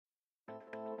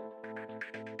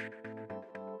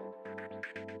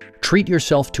Treat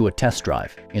yourself to a test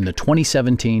drive in the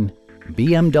 2017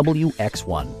 BMW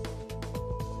X1.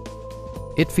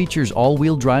 It features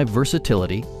all-wheel drive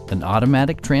versatility, an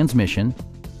automatic transmission,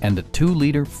 and a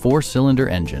 2-liter 4-cylinder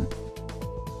engine.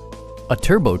 A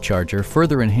turbocharger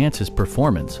further enhances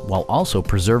performance while also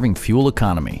preserving fuel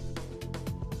economy.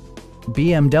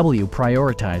 BMW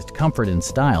prioritized comfort and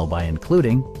style by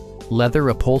including leather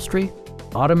upholstery,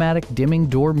 automatic dimming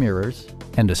door mirrors,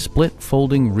 and a split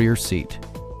folding rear seat.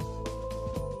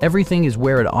 Everything is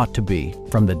where it ought to be,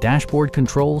 from the dashboard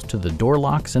controls to the door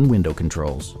locks and window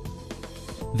controls.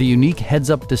 The unique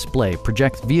heads-up display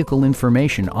projects vehicle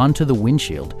information onto the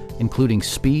windshield, including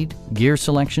speed, gear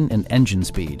selection, and engine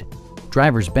speed.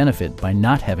 Drivers benefit by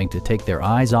not having to take their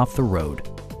eyes off the road.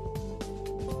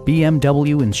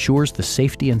 BMW ensures the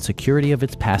safety and security of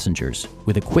its passengers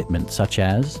with equipment such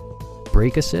as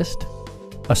brake assist,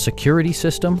 a security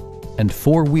system, and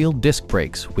 4-wheel disc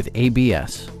brakes with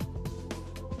ABS.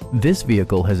 This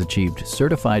vehicle has achieved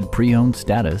certified pre-owned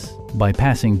status by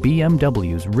passing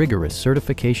BMW's rigorous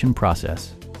certification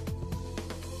process.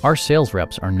 Our sales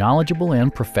reps are knowledgeable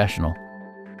and professional.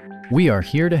 We are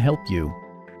here to help you.